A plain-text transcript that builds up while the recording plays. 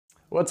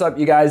What's up,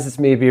 you guys? It's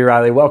me,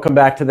 Riley. Welcome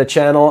back to the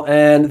channel.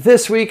 And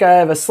this week I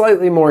have a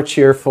slightly more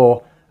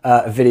cheerful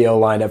video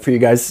lined up for you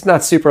guys. It's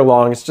not super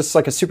long. It's just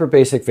like a super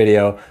basic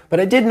video.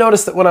 But I did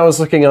notice that when I was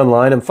looking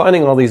online, I'm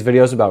finding all these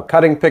videos about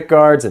cutting pick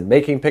guards and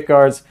making pick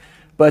guards.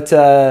 But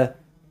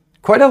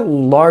quite a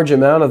large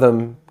amount of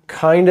them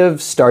kind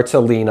of start to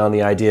lean on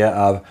the idea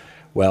of,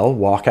 well,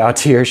 walk out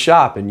to your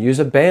shop and use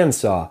a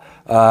bandsaw.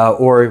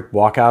 Or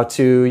walk out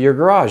to your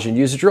garage and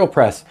use a drill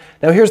press.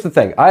 Now here's the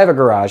thing, I have a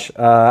garage.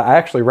 I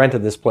actually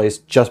rented this place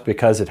just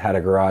because it had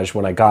a garage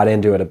when I got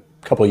into it a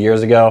couple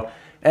years ago,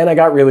 and I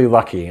got really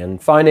lucky. And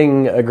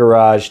finding a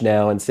garage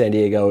now in San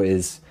Diego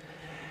is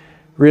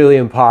really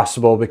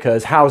impossible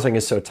because housing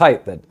is so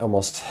tight that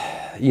almost,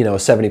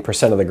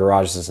 70% of the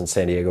garages in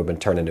San Diego have been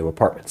turned into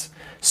apartments.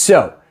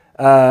 So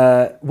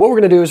what we're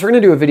gonna do is we're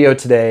gonna do a video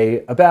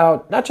today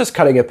about not just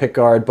cutting a pick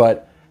guard,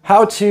 but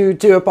how to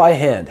do it by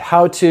hand,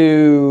 how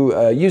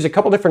to use a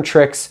couple different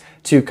tricks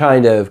to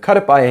kind of cut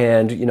it by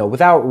hand,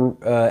 without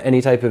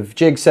any type of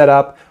jig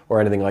setup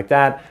or anything like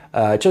that,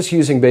 just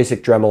using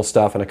basic Dremel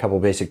stuff and a couple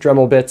basic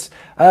Dremel bits,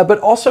 but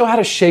also how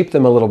to shape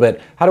them a little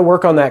bit, how to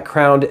work on that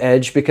crowned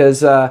edge,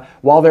 because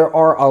while there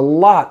are a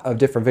lot of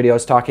different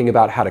videos talking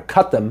about how to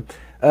cut them,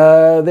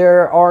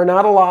 there are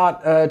not a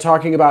lot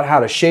talking about how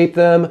to shape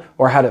them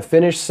or how to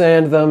finish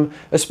sand them,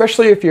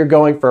 especially if you're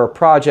going for a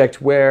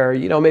project where,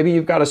 maybe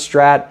you've got a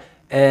Strat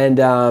and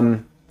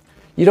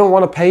you don't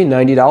want to pay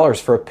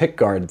 $90 for a pick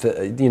guard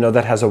that,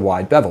 that has a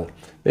wide bevel.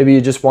 Maybe you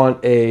just want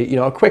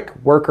a quick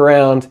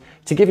workaround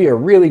to give you a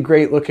really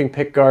great looking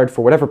pick guard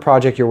for whatever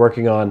project you're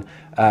working on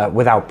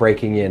without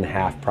breaking in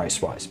half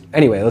price-wise.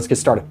 Anyway, let's get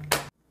started.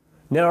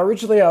 Now,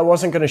 originally I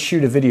wasn't going to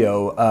shoot a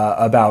video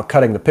about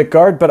cutting the pick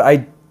guard, but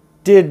I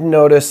did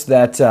notice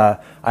that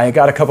I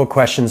got a couple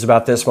questions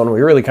about this one.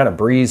 We really kind of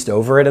breezed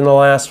over it in the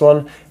last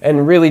one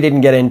and really didn't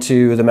get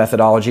into the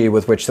methodology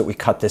with which that we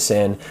cut this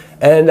in.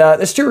 And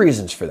there's two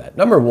reasons for that.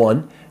 Number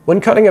one,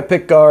 when cutting a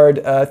pick guard,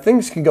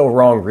 things can go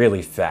wrong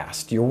really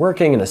fast. You're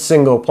working in a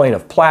single plane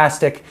of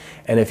plastic,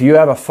 and if you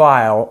have a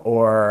file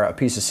or a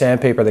piece of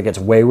sandpaper that gets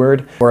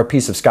wayward, or a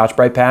piece of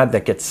Scotch-Brite pad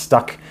that gets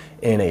stuck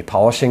in a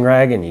polishing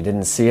rag and you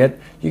didn't see it,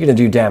 you're gonna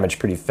do damage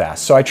pretty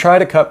fast. So I try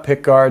to cut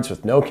pick guards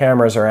with no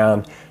cameras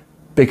around,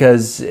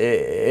 because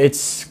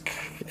it's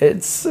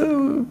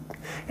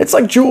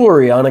like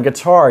jewelry on a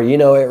guitar. It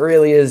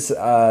really is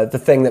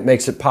the thing that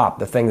makes it pop,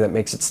 the thing that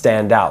makes it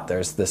stand out.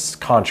 There's this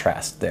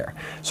contrast there.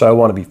 So I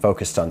want to be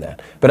focused on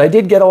that. But I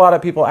did get a lot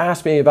of people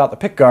ask me about the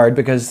pick guard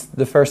because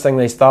the first thing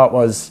they thought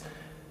was,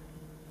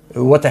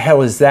 what the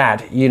hell is that?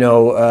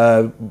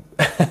 That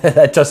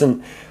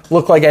doesn't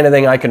look like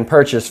anything I can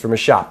purchase from a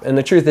shop. And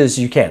the truth is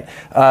you can't.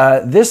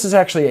 This is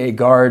actually a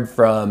guard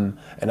from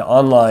an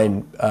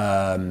online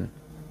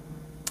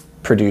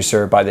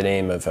producer by the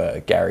name of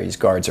Gary's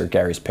Guards or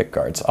Gary's Pick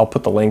Guards. I'll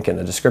put the link in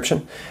the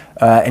description.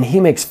 And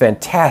he makes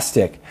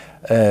fantastic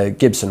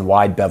Gibson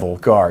wide bevel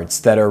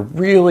guards that are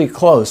really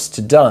close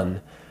to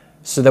done,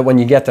 so that when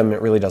you get them,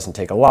 it really doesn't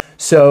take a lot.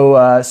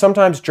 So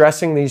sometimes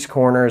dressing these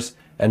corners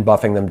and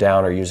buffing them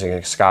down or using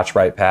a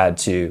Scotch-Brite pad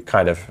to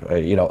kind of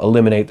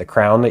eliminate the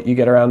crown that you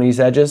get around these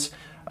edges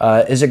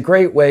is a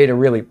great way to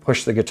really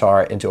push the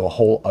guitar into a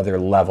whole other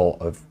level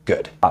of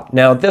good.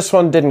 Now, this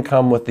one didn't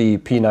come with the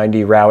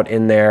P90 route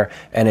in there,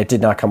 and it did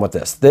not come with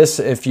this. This,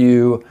 if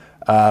you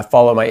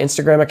follow my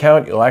Instagram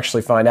account, you'll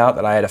actually find out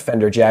that I had a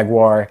Fender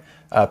Jaguar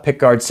pick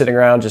guard sitting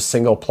around, just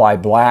single ply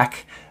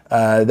black,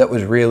 that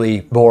was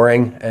really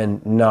boring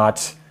and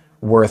not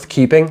worth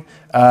keeping.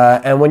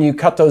 And when you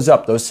cut those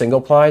up, those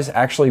single plies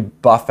actually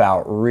buff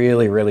out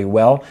really, really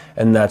well.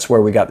 And that's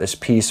where we got this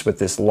piece with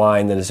this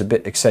line that is a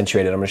bit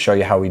accentuated. I'm going to show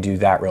you how we do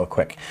that real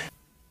quick.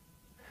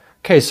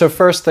 Okay, so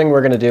first thing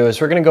we're going to do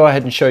is we're going to go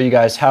ahead and show you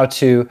guys how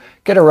to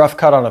get a rough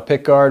cut on a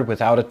pick guard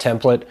without a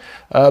template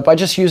by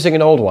just using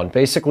an old one,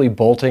 basically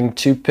bolting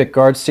two pick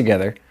guards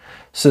together,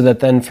 so that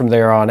then from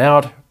there on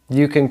out,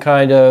 you can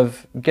kind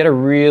of get a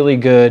really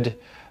good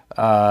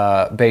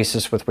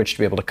basis with which to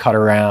be able to cut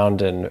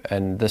around,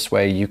 and this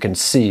way you can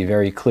see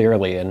very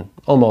clearly and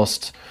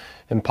almost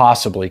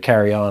impossibly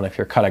carry on if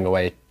you're cutting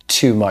away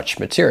too much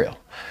material.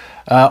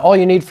 All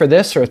you need for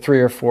this are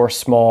 3 or 4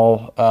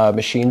 small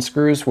machine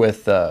screws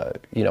with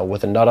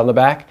with a nut on the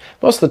back.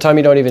 Most of the time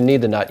you don't even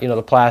need the nut.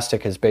 The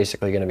plastic is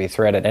basically going to be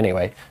threaded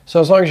anyway.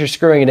 So as long as you're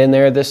screwing it in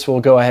there, this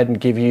will go ahead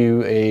and give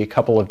you a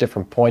couple of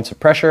different points of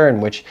pressure in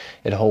which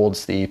it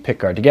holds the pick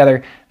guard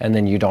together, and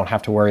then you don't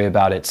have to worry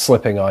about it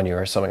slipping on you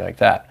or something like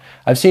that.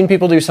 I've seen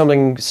people do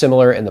something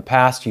similar in the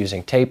past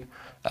using tape.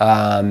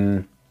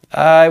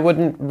 I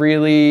wouldn't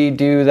really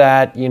do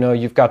that.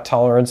 You've got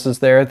tolerances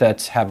there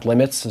that have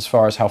limits as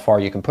far as how far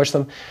you can push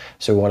them.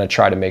 So we want to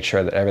try to make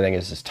sure that everything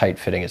is as tight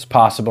fitting as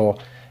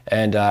possible.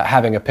 And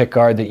having a pick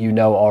guard that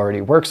already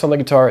works on the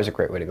guitar is a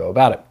great way to go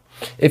about it.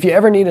 If you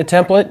ever need a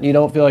template and you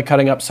don't feel like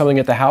cutting up something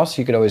at the house,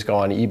 you could always go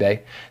on eBay.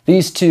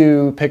 These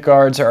two pick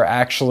guards are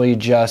actually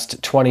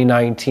just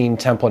 2019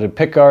 templated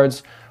pick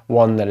guards.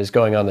 One that is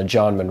going on the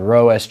John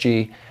Monroe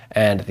SG,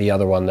 and the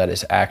other one that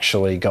is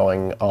actually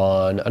going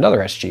on another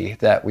SG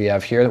that we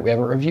have here that we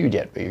haven't reviewed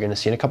yet, but you're going to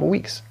see in a couple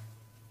weeks.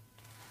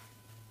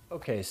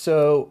 Okay,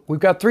 so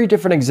we've got 3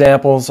 different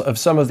examples of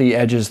some of the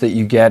edges that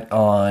you get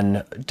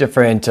on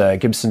different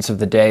Gibsons of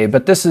the day,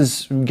 but this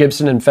is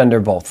Gibson and Fender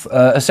both.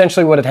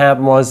 Essentially what had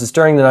happened is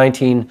during the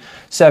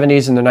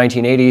 1970s and the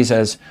 1980s,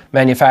 as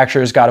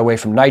manufacturers got away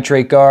from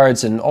nitrate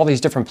guards and all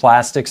these different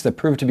plastics that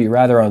proved to be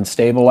rather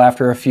unstable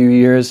after a few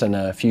years and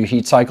a few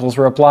heat cycles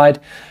were applied,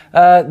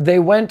 they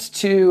went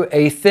to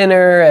a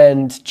thinner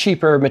and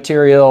cheaper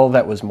material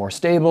that was more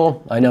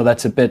stable. I know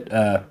that's a bit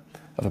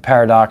of a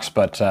paradox,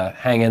 but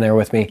hang in there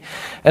with me.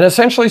 And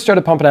essentially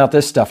started pumping out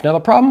this stuff. Now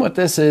the problem with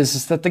this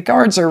is that the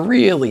guards are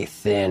really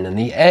thin and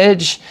the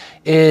edge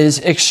is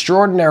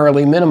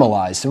extraordinarily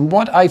minimalized. And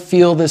what I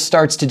feel this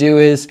starts to do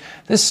is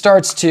this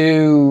starts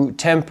to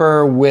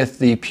temper with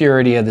the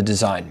purity of the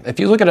design. If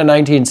you look at a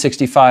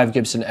 1965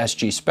 Gibson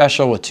SG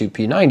Special with 2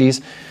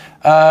 P90s,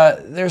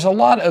 there's a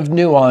lot of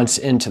nuance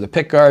into the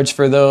pick guards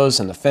for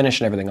those and the finish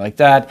and everything like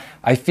that.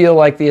 I feel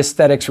like the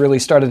aesthetics really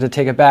started to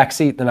take a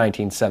backseat in the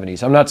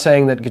 1970s. I'm not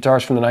saying that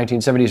guitars from the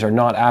 1970s are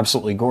not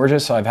absolutely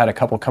gorgeous. I've had a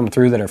couple come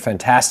through that are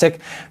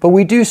fantastic, but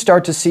we do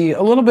start to see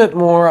a little bit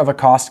more of a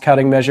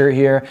cost-cutting measure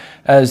here,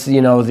 as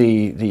you know,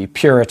 the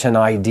Puritan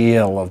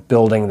ideal of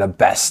building the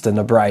best and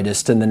the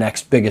brightest and the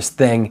next biggest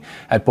thing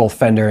at both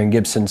Fender and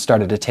Gibson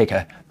started to take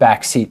a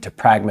backseat to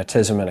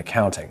pragmatism and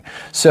accounting.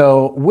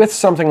 So with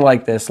something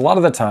like this, a lot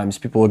of the times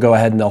people will go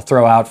ahead and they'll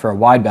throw out for a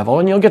wide bevel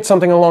and you'll get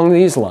something along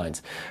these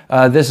lines.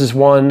 This is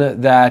one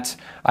that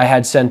I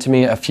had sent to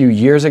me a few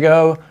years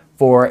ago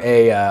for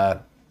a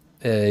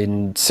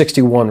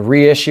 61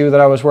 reissue that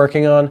I was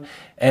working on.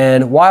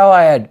 And while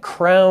I had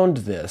crowned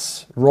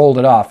this, rolled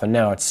it off, and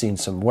now it's seen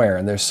some wear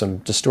and there's some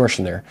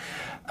distortion there,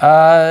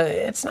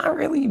 it's not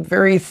really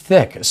very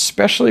thick,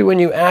 especially when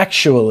you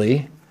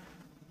actually,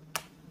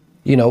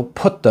 you know,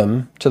 put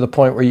them to the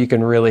point where you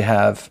can really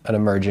have an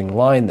emerging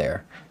line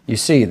there. You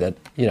see that,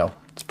 you know,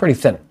 it's pretty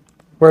thin,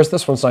 whereas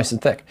this one's nice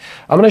and thick.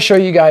 I'm going to show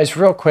you guys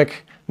real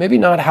quick, maybe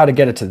not how to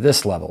get it to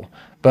this level,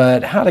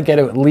 but how to get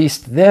it at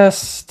least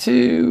this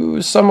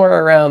to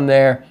somewhere around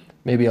there,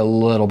 maybe a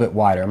little bit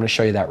wider. I'm going to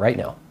show you that right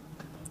now.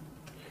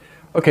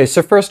 Okay,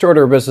 so first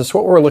order of business,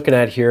 what we're looking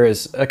at here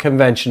is a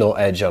conventional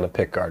edge on a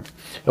pickguard.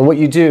 And what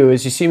you do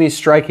is you see me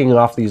striking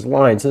off these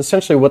lines, and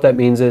essentially what that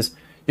means is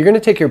you're going to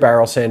take your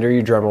barrel sander,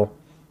 your Dremel,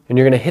 and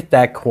you're going to hit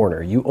that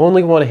corner. You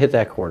only want to hit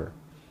that corner.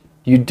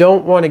 You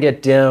don't want to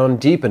get down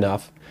deep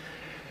enough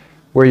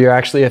where you're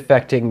actually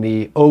affecting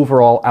the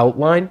overall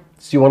outline.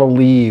 So you want to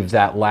leave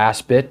that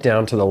last bit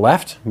down to the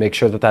left, make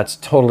sure that that's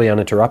totally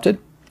uninterrupted.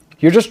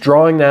 You're just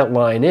drawing that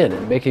line in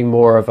and making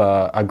more of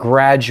a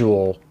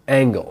gradual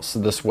angle, so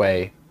this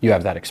way you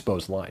have that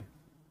exposed line.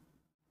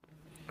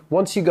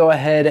 Once you go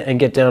ahead and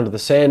get down to the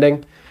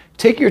sanding,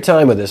 take your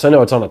time with this. I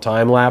know it's on a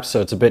time lapse,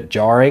 so it's a bit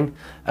jarring,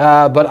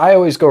 but I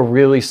always go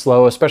really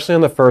slow, especially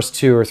on the first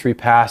 2 or 3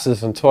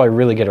 passes until I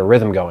really get a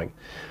rhythm going.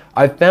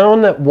 I've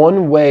found that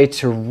one way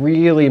to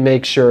really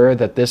make sure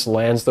that this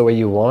lands the way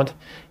you want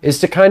is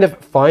to kind of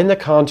find the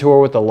contour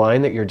with the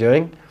line that you're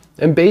doing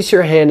and base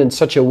your hand in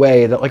such a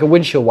way that, like a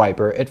windshield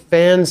wiper, it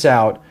fans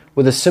out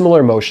with a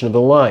similar motion of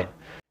the line.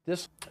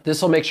 This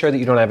will make sure that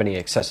you don't have any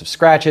excessive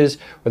scratches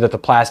or that the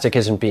plastic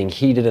isn't being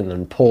heated and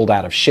then pulled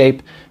out of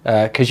shape,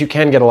 because you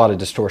can get a lot of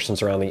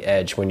distortions around the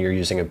edge when you're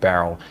using a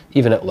barrel,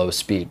 even at low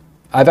speed.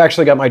 I've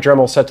actually got my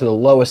Dremel set to the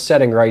lowest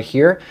setting right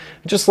here,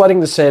 just letting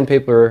the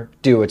sandpaper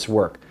do its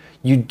work.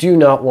 You do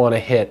not want to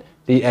hit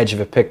the edge of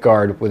a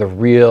pickguard with a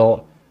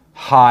real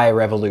high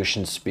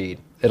revolution speed.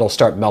 It'll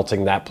start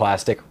melting that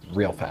plastic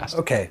real fast.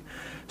 Okay,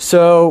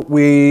 so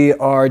we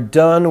are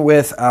done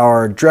with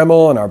our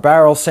Dremel and our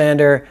barrel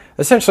sander.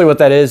 Essentially what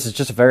that is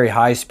just a very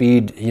high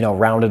speed, you know,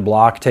 rounded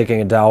block,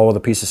 taking a dowel with a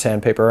piece of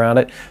sandpaper around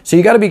it. So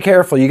you got to be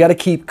careful. You got to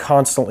keep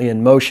constantly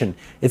in motion.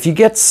 If you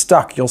get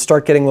stuck, you'll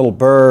start getting little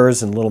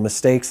burrs and little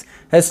mistakes.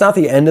 And it's not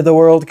the end of the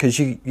world, because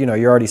you know,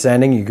 you're already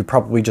sanding. You could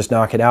probably just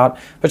knock it out.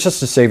 But just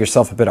to save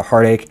yourself a bit of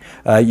heartache,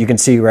 you can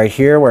see right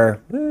here where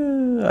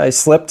I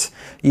slipped.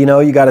 You know,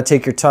 you got to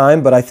take your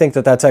time, but I think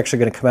that that's actually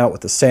going to come out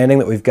with the sanding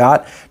that we've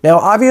got. Now,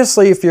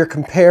 obviously, if you're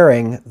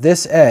comparing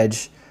this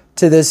edge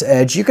to this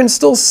edge, you can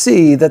still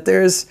see that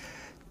there's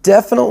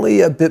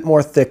definitely a bit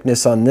more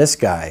thickness on this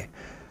guy.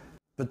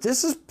 But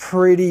this is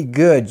pretty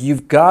good.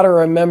 You've got to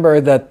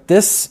remember that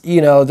this,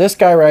 you know, this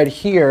guy right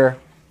here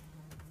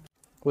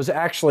was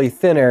actually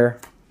thinner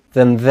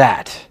than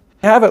that.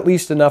 Have at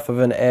least enough of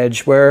an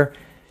edge where,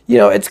 you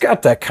know, it's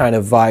got that kind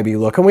of vibey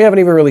look, and we haven't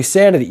even really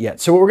sanded it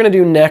yet. So what we're going to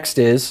do next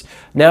is,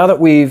 now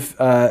that we've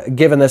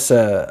given this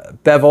a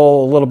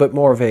bevel, a little bit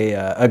more of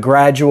a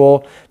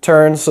gradual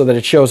turn so that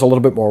it shows a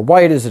little bit more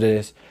white as it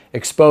is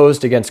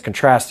exposed against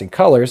contrasting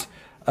colors,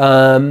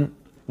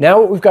 now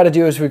what we've got to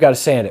do is we've got to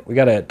sand it. We've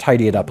got to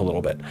tidy it up a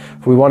little bit.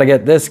 If we want to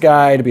get this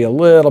guy to be a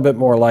little bit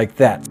more like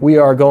that, we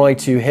are going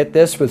to hit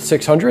this with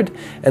 600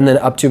 and then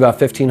up to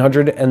about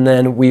 1500, and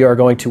then we are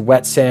going to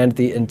wet sand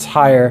the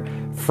entire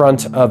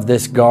front of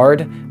this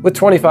guard with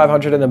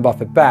 2500 and then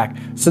buff it back.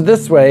 So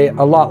this way,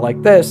 a lot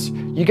like this,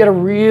 you get a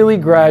really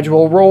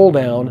gradual roll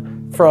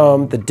down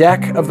from the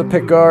deck of the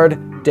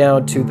pickguard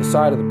down to the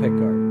side of the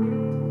pickguard.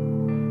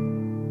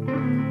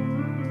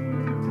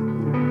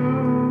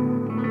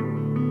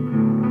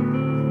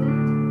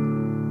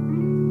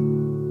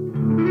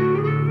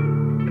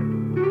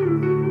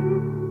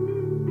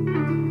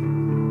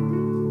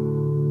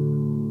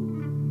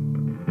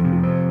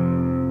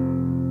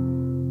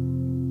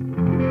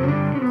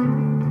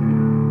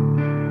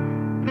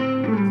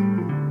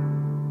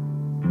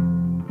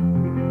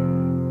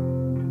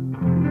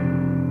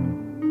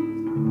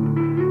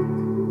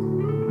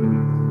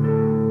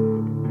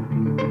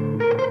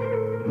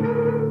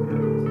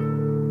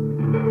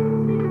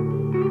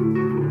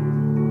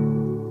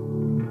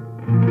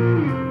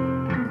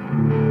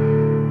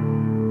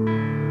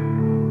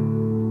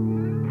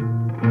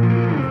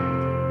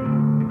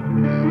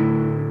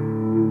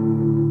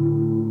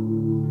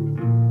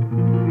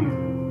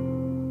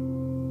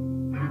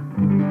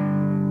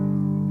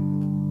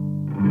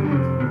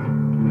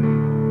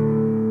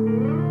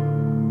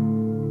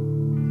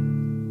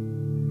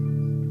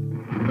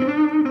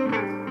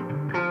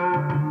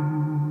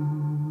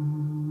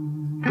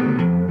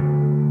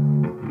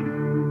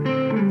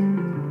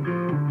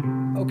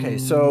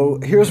 So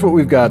here's what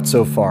we've got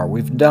so far.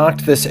 We've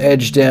knocked this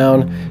edge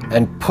down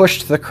and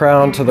pushed the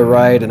crown to the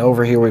right, and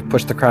over here we've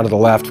pushed the crown to the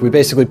left. We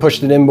basically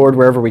pushed it inboard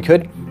wherever we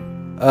could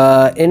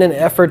in an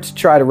effort to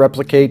try to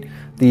replicate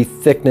the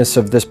thickness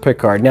of this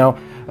pickguard. Now,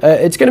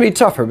 it's going to be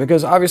tougher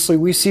because obviously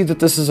we see that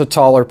this is a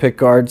taller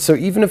pickguard, so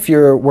even if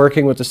you're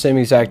working with the same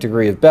exact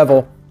degree of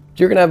bevel,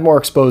 you're going to have more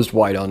exposed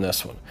white on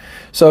this one.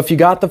 So if you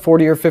got the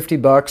 40 or 50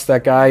 bucks,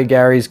 that guy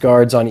Gary's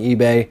Guards on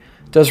eBay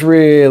does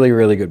really,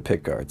 really good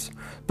pickguards.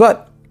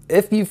 But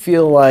if you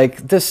feel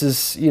like this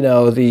is, you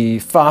know, the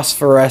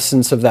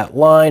phosphorescence of that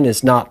line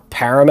is not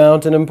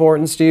paramount in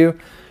importance to you,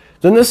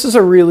 then this is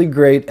a really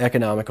great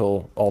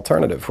economical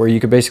alternative where you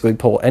could basically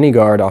pull any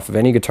guard off of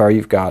any guitar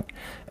you've got,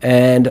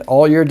 and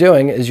all you're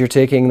doing is you're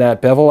taking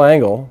that bevel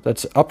angle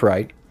that's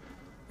upright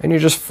and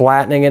you're just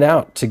flattening it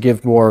out to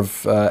give more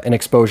of an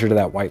exposure to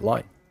that white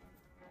line.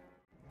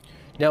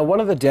 Now,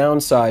 one of the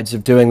downsides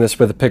of doing this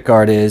with a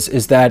pickguard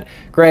is that,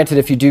 granted,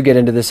 if you do get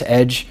into this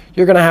edge,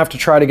 you're going to have to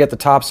try to get the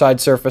top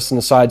side surface and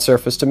the side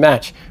surface to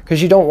match,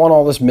 because you don't want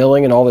all this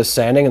milling and all this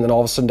sanding and then all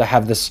of a sudden to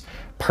have this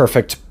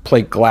perfect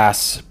plate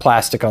glass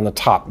plastic on the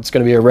top. It's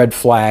going to be a red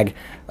flag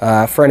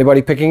for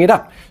anybody picking it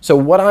up. So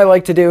what I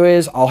like to do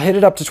is I'll hit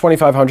it up to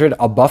 2500,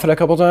 I'll buff it a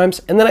couple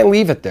times, and then I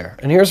leave it there.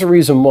 And here's the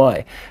reason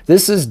why.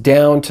 This is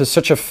down to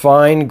such a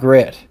fine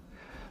grit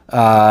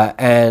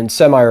and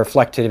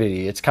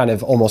semi-reflectivity. It's kind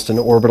of almost an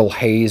orbital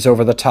haze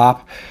over the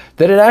top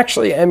that it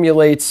actually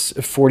emulates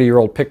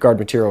 40-year-old pickguard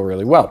material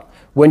really well.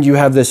 When you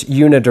have this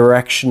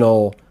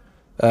unidirectional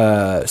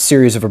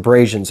series of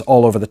abrasions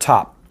all over the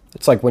top.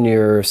 It's like when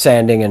you're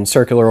sanding in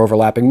circular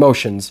overlapping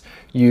motions,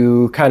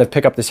 you kind of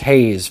pick up this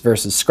haze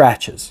versus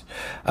scratches.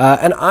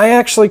 And I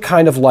actually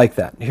kind of like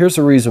that. Here's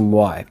the reason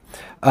why.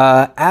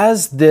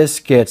 As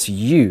this gets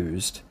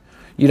used,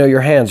 you know,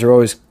 your hands are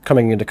always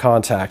coming into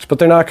contact, but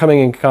they're not coming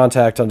in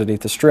contact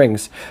underneath the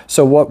strings.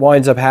 So what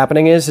winds up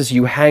happening is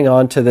you hang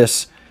on to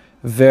this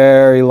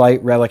very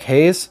light Relic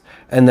haze,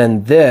 and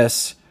then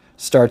this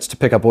starts to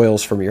pick up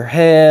oils from your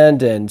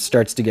hand and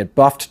starts to get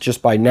buffed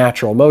just by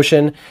natural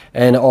motion.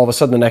 And all of a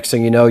sudden, the next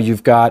thing you know,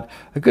 you've got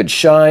a good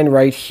shine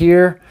right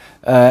here,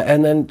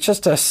 and then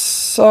just a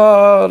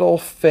subtle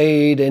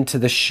fade into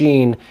the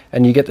sheen,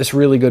 and you get this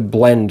really good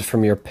blend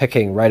from your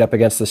picking right up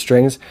against the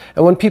strings.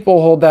 And when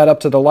people hold that up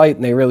to the light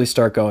and they really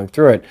start going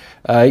through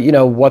it, you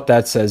know, what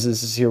that says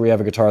is here we have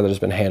a guitar that has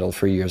been handled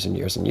for years and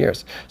years and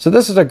years. So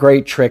this is a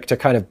great trick to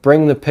kind of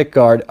bring the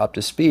pickguard up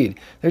to speed.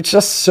 There's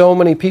just so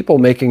many people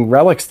making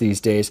relics these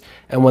days,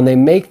 and when they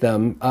make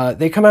them,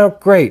 they come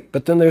out great,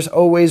 but then there's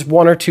always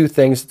one or two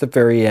things at the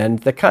very end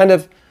that kind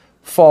of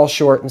fall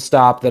short and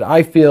stop that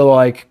I feel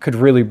like could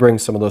really bring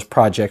some of those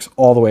projects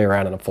all the way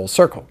around in a full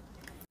circle.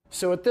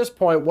 So at this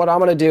point, what I'm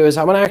going to do is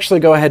I'm going to actually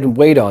go ahead and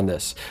wait on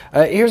this.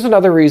 Here's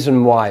another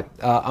reason why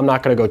I'm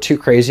not going to go too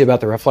crazy about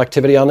the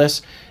reflectivity on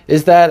this,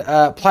 is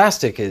that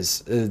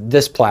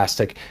this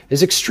plastic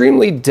is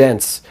extremely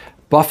dense.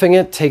 Buffing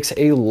it takes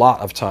a lot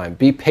of time.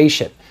 Be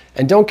patient.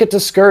 And don't get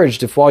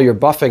discouraged if while you're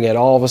buffing it,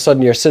 all of a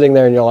sudden you're sitting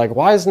there and you're like,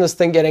 why isn't this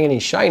thing getting any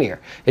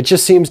shinier? It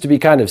just seems to be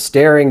kind of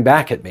staring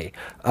back at me.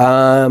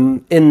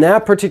 In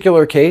that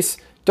particular case,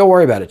 don't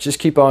worry about it. Just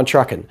keep on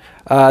trucking.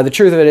 The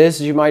truth of it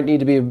is you might need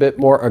to be a bit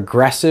more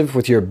aggressive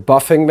with your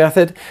buffing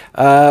method.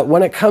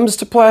 When it comes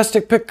to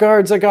plastic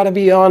pickguards, I gotta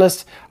be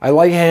honest, I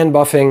like hand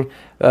buffing,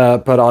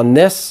 but on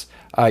this,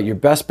 your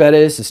best bet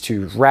is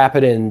to wrap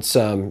it in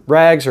some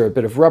rags or a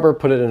bit of rubber,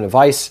 put it in a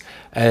vise,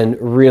 and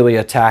really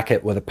attack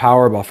it with a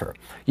power buffer.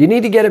 You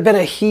need to get a bit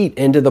of heat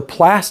into the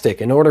plastic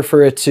in order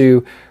for it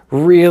to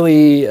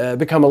really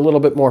become a little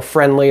bit more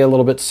friendly, a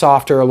little bit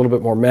softer, a little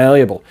bit more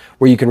malleable,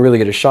 where you can really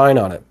get a shine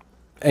on it.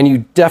 And you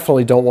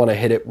definitely don't want to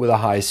hit it with a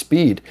high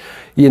speed.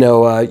 You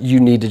know, you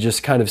need to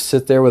just kind of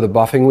sit there with a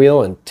buffing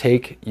wheel and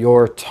take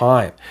your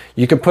time.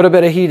 You can put a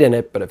bit of heat in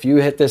it, but if you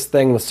hit this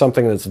thing with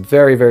something that's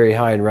very, very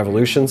high in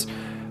revolutions,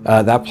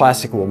 that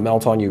plastic will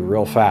melt on you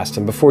real fast.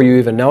 And before you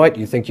even know it,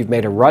 you think you've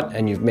made a rut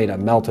and you've made a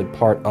melted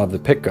part of the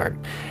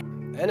pickguard.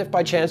 And if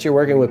by chance you're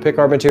working with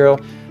pickguard material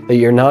that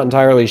you're not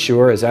entirely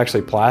sure is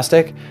actually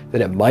plastic,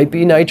 then it might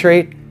be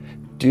nitrate.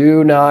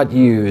 Do not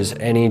use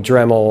any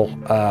Dremel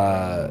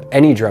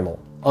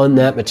on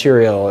that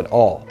material at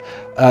all.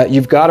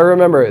 You've got to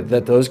remember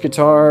that those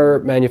guitar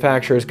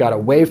manufacturers got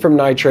away from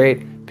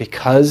nitrate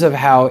because of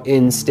how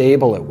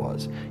unstable it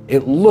was.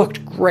 It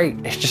looked great.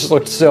 It just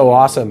looked so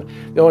awesome.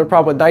 The only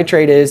problem with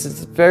nitrate is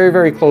it's very,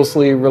 very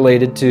closely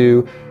related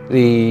to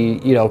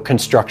the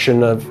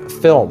construction of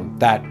film,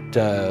 that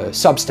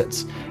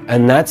substance.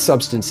 And that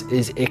substance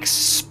is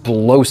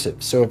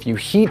explosive. So if you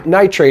heat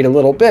nitrate a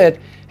little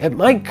bit, it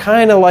might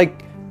kind of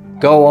like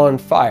go on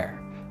fire.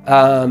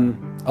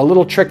 A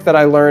little trick that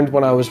I learned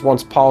when I was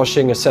once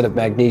polishing a set of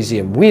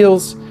magnesium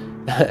wheels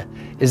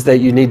is that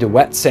you need to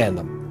wet sand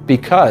them,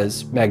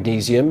 because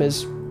magnesium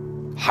is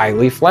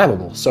highly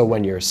flammable. So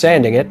when you're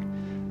sanding it,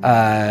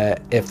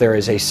 if there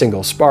is a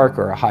single spark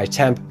or a high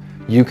temp,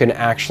 you can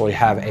actually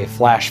have a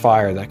flash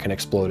fire that can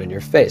explode in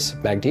your face.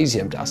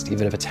 Magnesium dust,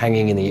 even if it's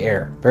hanging in the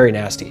air, very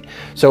nasty.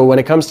 So when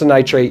it comes to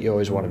nitrate, you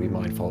always want to be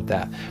mindful of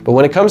that. But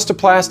when it comes to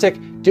plastic,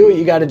 do what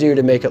you got to do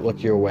to make it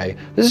look your way.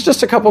 This is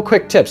just a couple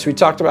quick tips. We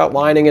talked about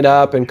lining it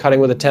up and cutting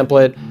with a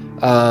template,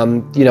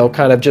 you know,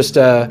 kind of just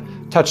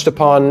touched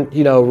upon,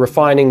 you know,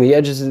 refining the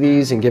edges of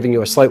these and giving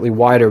you a slightly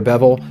wider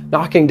bevel,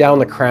 knocking down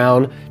the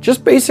crown,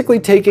 just basically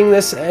taking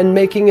this and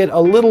making it a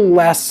little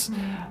less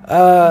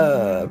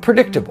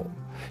predictable.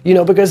 You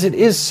know, because it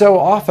is so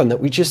often that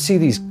we just see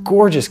these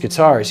gorgeous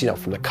guitars, you know,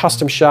 from the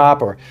custom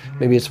shop, or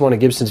maybe it's one of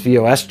Gibson's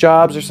VOS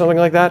jobs or something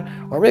like that,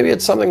 or maybe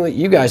it's something that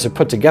you guys have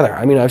put together.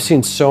 I mean, I've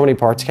seen so many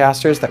parts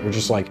casters that were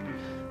just like,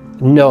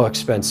 no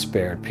expense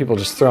spared. People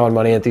just throwing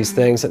money at these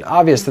things, and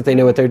obvious that they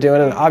knew what they're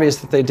doing, and obvious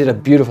that they did a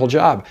beautiful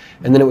job.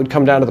 And then it would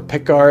come down to the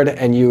pickguard,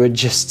 and you would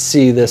just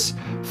see this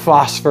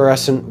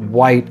phosphorescent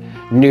white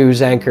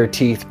news anchor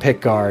teeth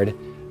pickguard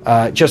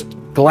just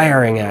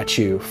glaring at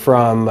you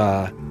from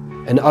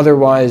an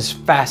otherwise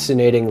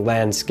fascinating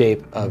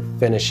landscape of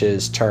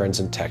finishes, turns,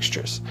 and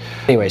textures.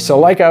 Anyway, so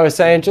like I was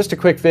saying, just a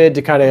quick vid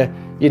to kind of,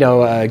 you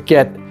know,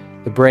 get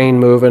the brain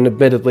moving.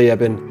 Admittedly, I've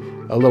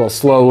been a little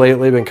slow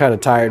lately, been kind of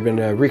tired, been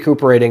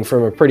recuperating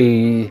from a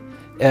pretty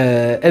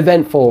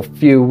eventful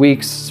few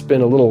weeks. It's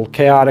been a little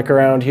chaotic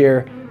around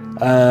here.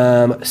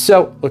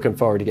 So looking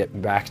forward to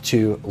getting back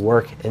to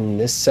work in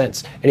this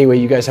sense. Anyway,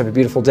 you guys have a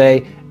beautiful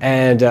day,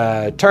 and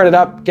turn it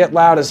up, get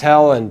loud as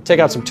hell, and take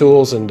out some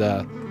tools and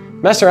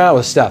mess around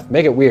with stuff.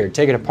 Make it weird.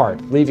 Take it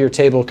apart. Leave your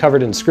table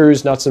covered in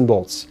screws, nuts, and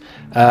bolts.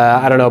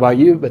 I don't know about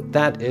you, but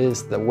that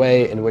is the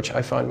way in which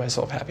I find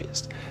myself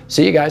happiest.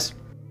 See you guys.